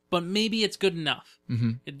 But maybe it's good enough.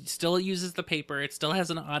 It still uses the paper. It still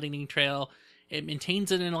has an auditing trail. It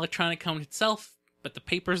maintains an electronic count itself, but the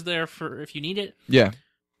paper's there for if you need it. Yeah.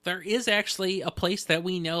 There is actually a place that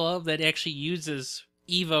we know of that actually uses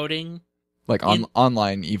e-voting. Like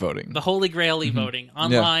online e-voting. The Holy Grail e-voting.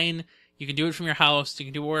 Online. Yeah. You can do it from your house. You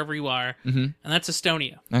can do it wherever you are. And that's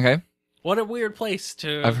Estonia. Okay. What a weird place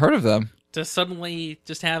to... I've heard of them. To suddenly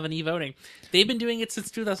just have an e-voting. They've been doing it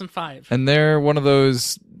since 2005. And they're one of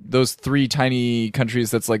those three tiny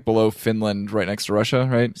countries that's like below Finland, right next to Russia,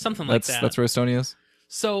 right? Something like that. That's where Estonia is.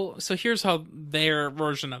 So here's how their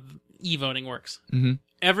version of e-voting works.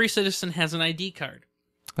 Every citizen has an ID card.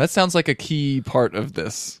 That sounds like a key part of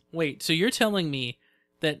this. Wait, so you're telling me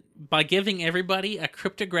that by giving everybody a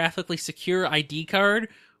cryptographically secure ID card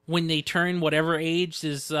when they turn whatever age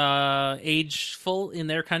is ageful in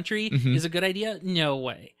their country is a good idea? No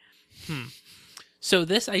way. So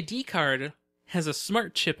this ID card has a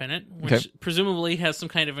smart chip in it, which presumably has some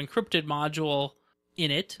kind of encrypted module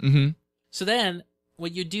in it. So then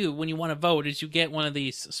what you do when you want to vote is you get one of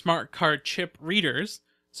these smart card chip readers.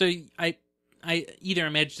 So I either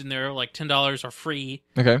imagine they're like $10 or free.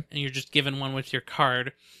 Okay. And you're just given one with your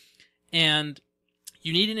card. And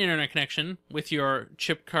you need an internet connection with your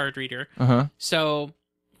chip card reader. So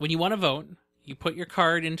when you want to vote, you put your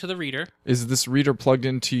card into the reader. Is this reader plugged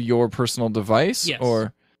into your personal device? Yes.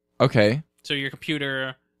 Or so your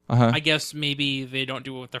computer, I guess maybe they don't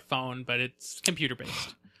do it with their phone, but it's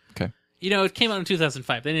computer-based. Okay. It came out in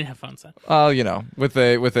 2005. They didn't have phones then. With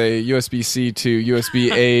a USB-C to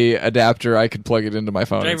USB-A adapter, I could plug it into my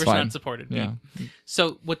phone. Driver's it's fine. not supported. Yeah.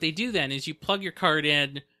 So what they do then is you plug your card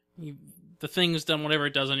in, the thing's done whatever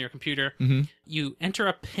it does on your computer, you enter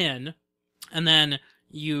a PIN, and then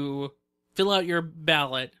you fill out your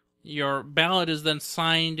ballot. Your ballot is then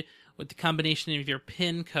signed with the combination of your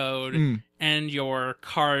PIN code and your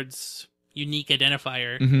card's unique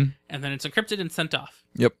identifier, and then it's encrypted and sent off.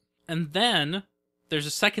 Yep. And then there's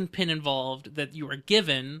a second PIN involved that you are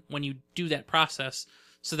given when you do that process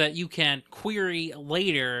so that you can query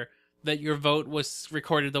later that your vote was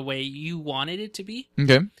recorded the way you wanted it to be.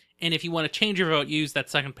 Okay. And if you want to change your vote, use that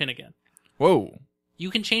second PIN again. Whoa. You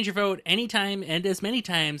can change your vote anytime and as many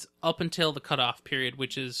times up until the cutoff period,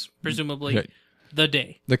 which is presumably the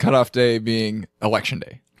day. The cutoff day being election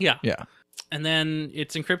day. Yeah. Yeah. And then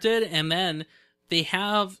it's encrypted, and then they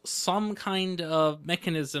have some kind of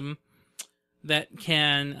mechanism that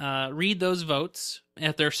can read those votes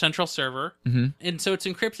at their central server. And so it's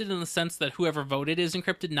encrypted in the sense that whoever voted is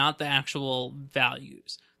encrypted, not the actual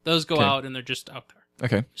values. Those go out and they're just out there.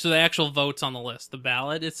 Okay. So the actual votes on the list, the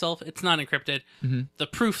ballot itself, it's not encrypted. The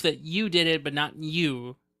proof that you did it, but not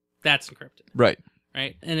you, that's encrypted. Right.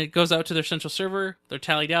 Right? And it goes out to their central server, they're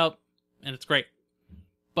tallied out, and it's great.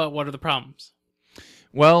 But what are the problems?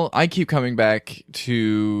 Well, I keep coming back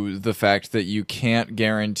to the fact that you can't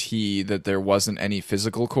guarantee that there wasn't any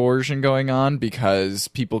physical coercion going on because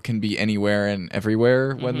people can be anywhere and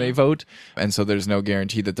everywhere when they vote. And so there's no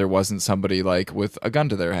guarantee that there wasn't somebody like with a gun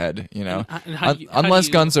to their head, you know. Unless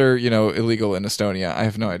guns are, illegal in Estonia. I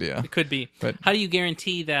have no idea. It could be. But how do you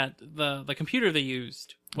guarantee that the computer they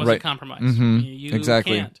used wasn't compromised? Mm-hmm. You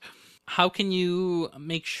exactly. can't. How can you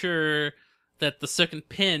make sure that the second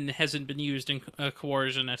pin hasn't been used in a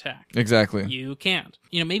coercion attack? Exactly. You can't.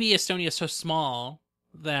 Maybe Estonia is so small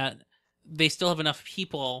that they still have enough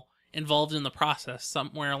people involved in the process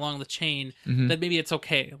somewhere along the chain that maybe it's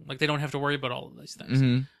okay. Like, they don't have to worry about all of these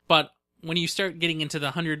things. But when you start getting into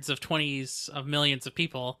the hundreds of 20s of millions of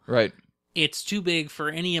people, right, it's too big for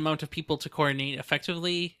any amount of people to coordinate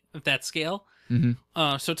effectively at that scale.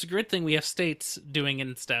 So it's a great thing we have states doing it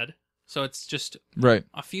instead. So it's just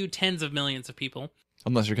a few tens of millions of people.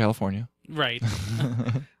 Unless you're California. Right.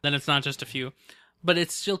 Then it's not just a few. But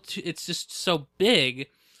it's still it's just so big.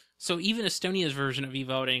 So even Estonia's version of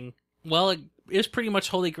e-voting, well, it is pretty much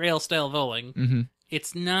Holy Grail style voting.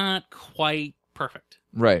 It's not quite perfect.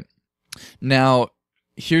 Right. Now,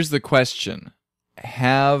 here's the question.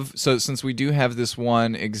 So since we do have this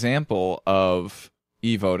one example of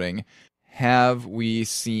e-voting, have we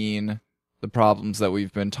seen the problems that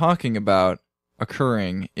we've been talking about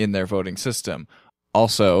occurring in their voting system?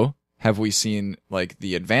 Also, have we seen like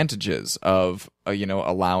the advantages of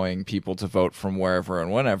allowing people to vote from wherever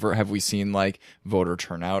and whenever? Have we seen like voter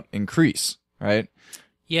turnout increase, right?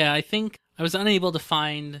 Yeah, I think I was unable to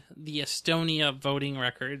find the Estonia voting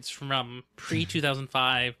records from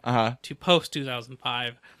pre-2005 to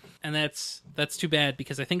post-2005, and that's too bad,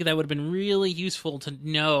 because I think that would have been really useful to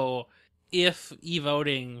know if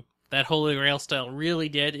e-voting, that Holy Grail style, really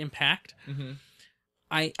did impact.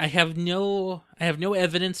 I have no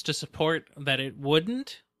evidence to support that it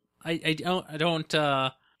wouldn't. I don't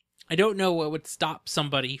know what would stop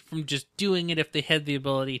somebody from just doing it if they had the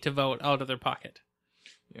ability to vote out of their pocket.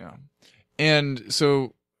 Yeah. And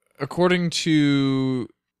so, according to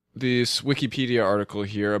this Wikipedia article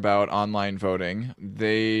here about online voting,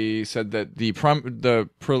 they said that the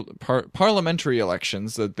parliamentary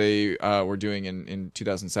elections that they were doing in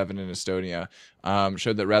 2007 in Estonia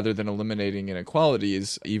showed that rather than eliminating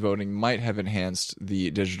inequalities, e-voting might have enhanced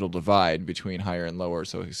the digital divide between higher and lower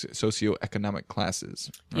socioeconomic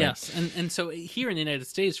classes. Right? Yes, and so here in the United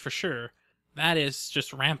States, for sure, that is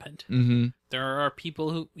just rampant. There are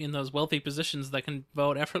people who, in those wealthy positions, that can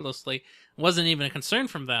vote effortlessly. It wasn't even a concern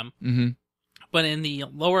from them. But in the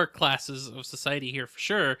lower classes of society here, for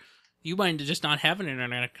sure, you might just not have an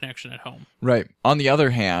internet connection at home. Right. On the other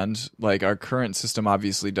hand, like, our current system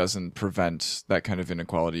obviously doesn't prevent that kind of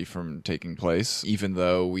inequality from taking place, even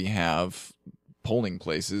though we have polling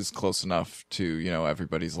places close enough to,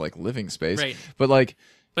 everybody's like living space. Right. But like,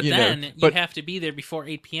 But then you have to be there before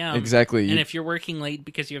 8 p.m. Exactly. And if you're working late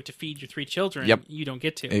because you have to feed your 3 children, you don't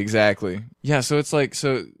get to. Exactly. Yeah, so it's like,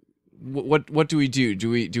 what do we do? Do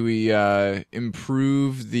we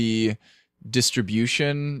improve the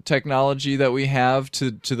distribution technology that we have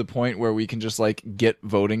to the point where we can just like get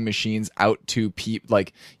voting machines out to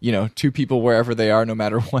to people wherever they are, no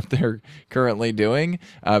matter what they're currently doing,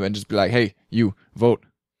 and just be like, hey, you vote.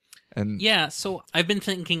 And yeah, so I've been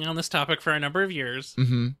thinking on this topic for a number of years,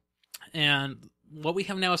 and what we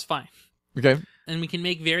have now is fine. Okay. And we can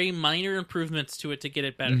make very minor improvements to it to get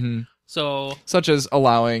it better. So, such as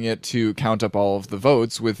allowing it to count up all of the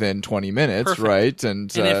votes within 20 minutes, perfect. Right? And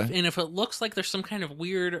if it looks like there's some kind of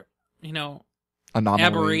weird, anomaly.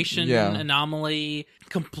 Aberration, anomaly,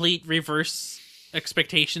 complete reverse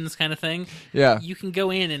expectations kind of thing, you can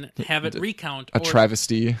go in and have it recount. A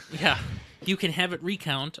travesty. Yeah. You can have it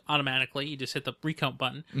recount automatically. You just hit the recount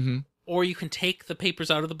button. Or you can take the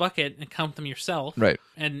papers out of the bucket and count them yourself. Right.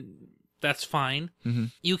 And that's fine.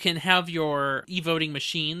 You can have your e-voting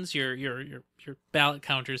machines, your ballot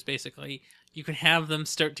counters, basically. You can have them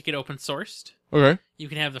start to get open sourced. Okay. You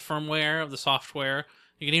can have the firmware of the software.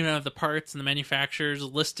 You can even have the parts and the manufacturers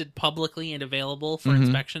listed publicly and available for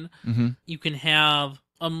inspection. You can have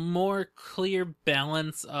a more clear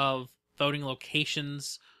balance of voting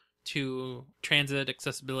locations to transit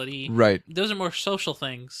accessibility. Right. Those are more social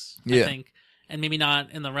things, I think, and maybe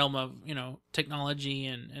not in the realm of, technology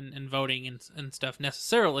and voting and stuff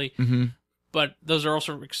necessarily, but those are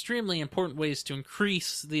also extremely important ways to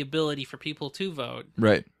increase the ability for people to vote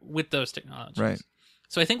with those technologies. Right.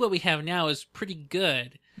 So I think what we have now is pretty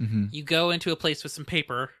good. You go into a place with some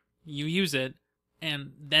paper, you use it,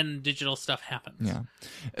 and then digital stuff happens. Yeah.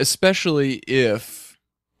 Especially if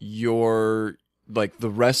you're like the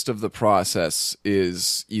rest of the process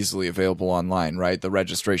is easily available online, right? The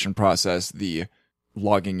registration process, the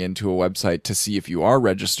logging into a website to see if you are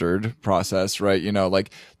registered process, right? You know,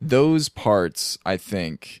 like those parts, I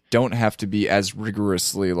think, don't have to be as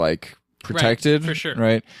rigorously like protected, right, for sure,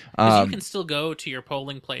 right? Because you can still go to your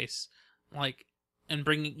polling place, like, and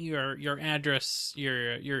bring your address,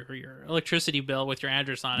 your electricity bill with your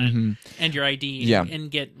address on it and your ID, Yeah. and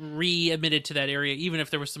get readmitted to that area, even if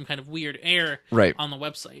there was some kind of weird error Right. on the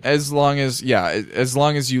website. As long as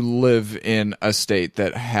you live in a state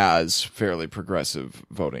that has fairly progressive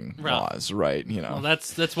voting laws, right? You know, Well,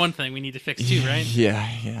 that's one thing we need to fix too, right?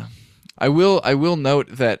 Yeah. I will note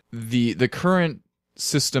that the current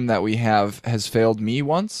system that we have has failed me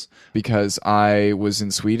once because I was in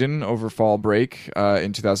Sweden over fall break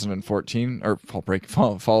in 2014, or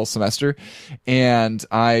fall semester, and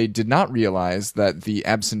I did not realize that the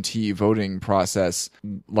absentee voting process,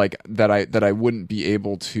 like that I wouldn't be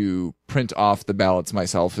able to print off the ballots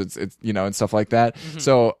myself. It's you know, and stuff like that.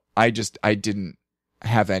 So I didn't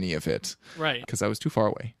have any of it, right? Because I was too far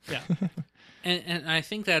away. Yeah, and I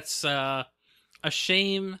think that's a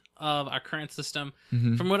shame of our current system.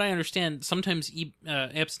 From what I understand, sometimes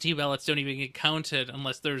absentee ballots don't even get counted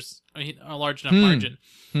unless there's a large enough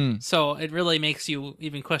margin. So it really makes you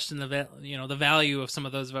even question the value of some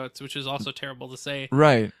of those votes, which is also terrible to say.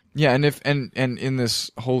 Right. Yeah, and in this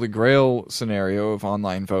holy grail scenario of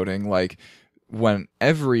online voting, like when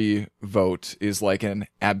every vote is like an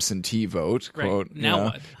absentee vote, Right. quote, Now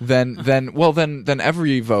what? then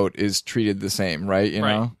every vote is treated the same, right? You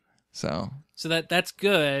Right. know? So that's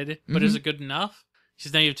good, but is it good enough?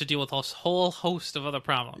 Because now you have to deal with a whole host of other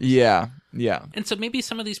problems. yeah. And so maybe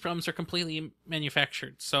some of these problems are completely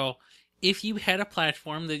manufactured. So if you had a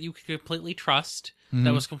platform that you could completely trust,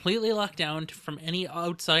 that was completely locked down from any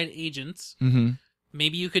outside agents,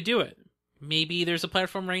 maybe you could do it. Maybe there's a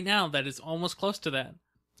platform right now that is almost close to that.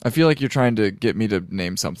 I feel like you're trying to get me to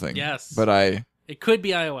name something. Yes. But It could be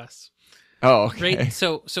iOS. Oh, okay. Right?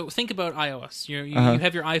 So think about iOS. You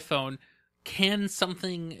have your iPhone. Can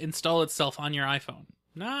something install itself on your iPhone?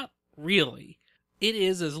 Not really. It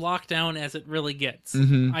is as locked down as it really gets.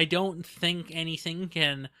 I don't think anything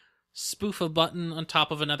can spoof a button on top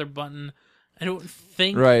of another button. I don't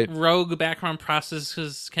think rogue background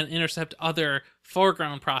processes can intercept other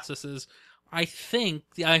foreground processes. I think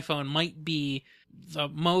the iPhone might be the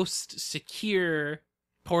most secure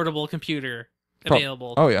portable computer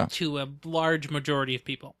available to a large majority of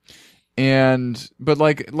people. But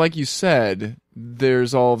like you said,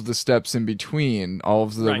 there's all of the steps in between, all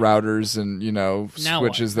of the routers and, you know,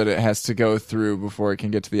 switches that it has to go through before it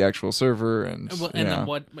can get to the actual server. And then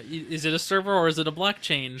what is it, a server or is it a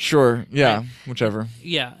blockchain? Sure. Yeah. Whichever.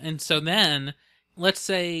 Yeah. And so then let's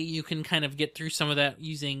say you can kind of get through some of that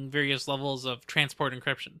using various levels of transport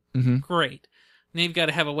encryption. Great. Then you've got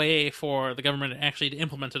to have a way for the government actually to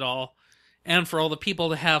implement it all, and for all the people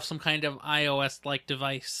to have some kind of iOS-like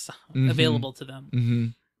device available to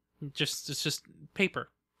them. It's just paper.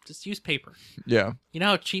 Just use paper. Yeah. You know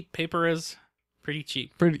how cheap paper is? Pretty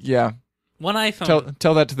cheap. Yeah. One iPhone.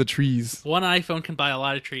 Tell that to the trees. One iPhone can buy a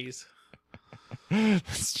lot of trees.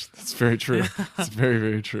 That's very true. It's very,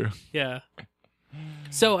 very true. Yeah.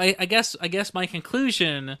 So I guess my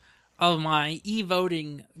conclusion of my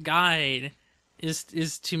e-voting guide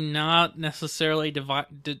is to not necessarily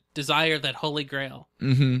desire that holy grail.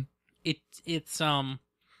 It's a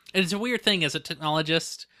weird thing as a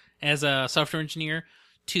technologist, as a software engineer,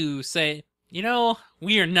 to say, you know,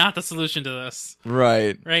 we are not the solution to this.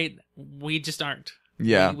 Right. We just aren't.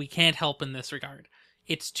 Yeah. We can't help in this regard.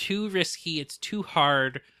 It's too risky. It's too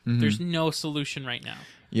hard. There's no solution right now.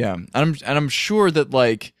 Yeah. And I'm sure that,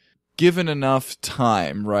 like, given enough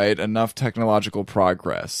time, right, enough technological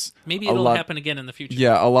progress, maybe it'll happen again in the future.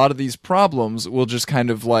 Yeah, a lot of these problems will just kind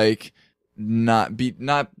of like not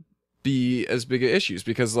be as big of issues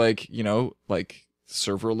because, like, you know, like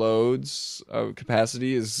server loads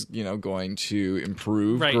capacity is, you know, going to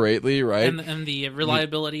improve greatly, right? And the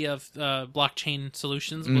reliability of blockchain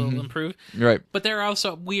solutions will improve, right? But there are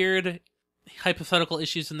also weird hypothetical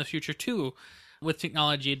issues in the future too, with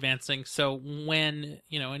technology advancing. So when,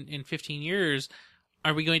 you know, in 15 years,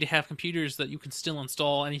 are we going to have computers that you can still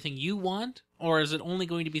install anything you want? Or is it only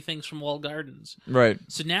going to be things from walled gardens? Right.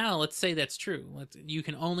 So now, let's say that's true. You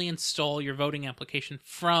can only install your voting application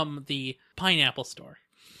from the Pineapple Store.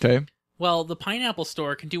 Okay. Well, the Pineapple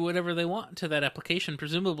Store can do whatever they want to that application,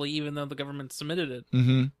 presumably, even though the government submitted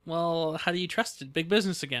it. Well, how do you trust it? Big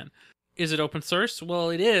business again. Is it open source? Well,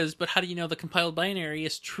 it is, but how do you know the compiled binary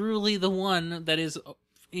is truly the one that is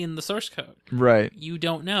in the source code. Right. You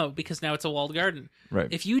don't know because now it's a walled garden. Right.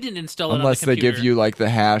 If you didn't install unless it on the computer, they give you like the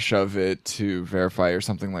hash of it to verify or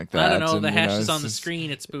something like that. I don't know. And, the hash is on the just...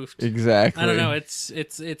 screen. It's spoofed. Exactly. I don't know.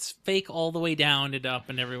 It's fake all the way down and up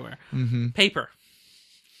and everywhere. Mm-hmm. Paper.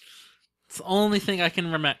 It's the only thing I can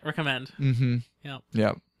recommend. Mm-hmm. Yeah.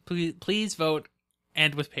 Yeah. Please vote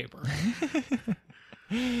and with paper.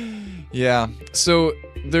 Yeah. So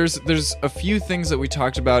there's a few things that we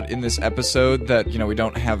talked about in this episode that, we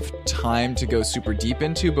don't have time to go super deep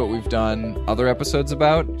into, but we've done other episodes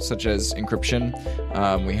about, such as encryption.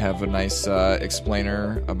 We have a nice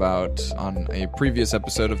explainer about on a previous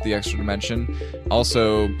episode of The Extra Dimension.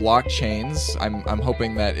 Also, blockchains. I'm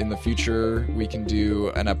hoping that in the future we can do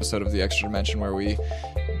an episode of The Extra Dimension where we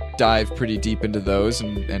dive pretty deep into those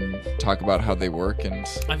and talk about how they work. And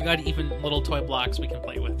I've got even little toy blocks we can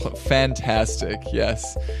play with. Fantastic,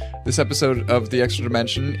 yes. This episode of The Extra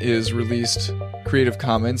Dimension is released Creative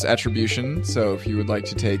Commons Attribution, so if you would like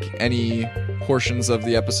to take any portions of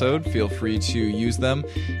the episode, feel free to use them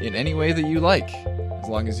in any way that you like, as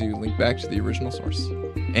long as you link back to the original source.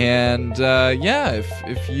 And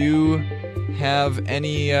if you have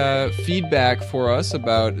any feedback for us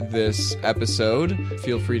about this episode,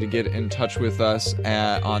 feel free to get in touch with us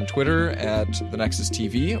on Twitter at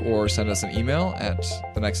TheNexusTV or send us an email at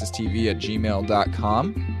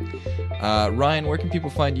thenexustv@gmail.com. Ryan, where can people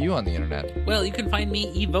find you on the internet? Well, you can find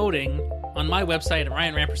me e-voting on my website at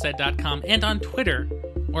ryanrampersad.com and on Twitter,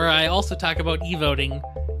 where I also talk about e-voting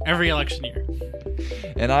every election year.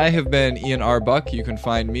 And I have been Ian R. Buck. You can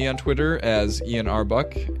find me on Twitter as Ian R.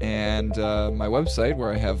 Buck, and my website,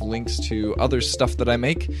 where I have links to other stuff that I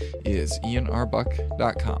make, is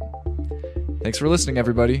ianrbuck.com. Thanks for listening,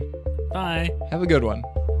 everybody. Bye. Have a good one.